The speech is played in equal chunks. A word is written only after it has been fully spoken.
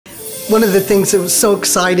One of the things that was so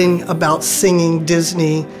exciting about singing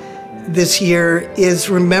Disney this year is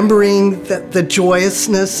remembering the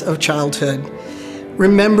joyousness of childhood.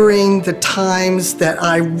 Remembering the times that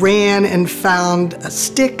I ran and found a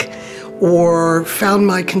stick or found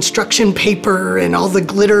my construction paper and all the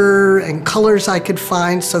glitter and colors I could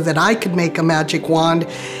find so that I could make a magic wand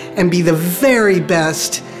and be the very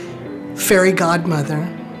best fairy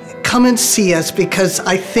godmother. Come and see us, because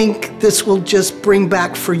I think this will just bring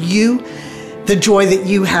back for you the joy that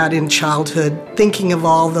you had in childhood, thinking of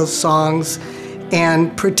all those songs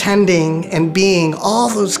and pretending and being all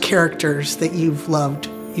those characters that you've loved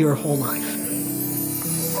your whole life.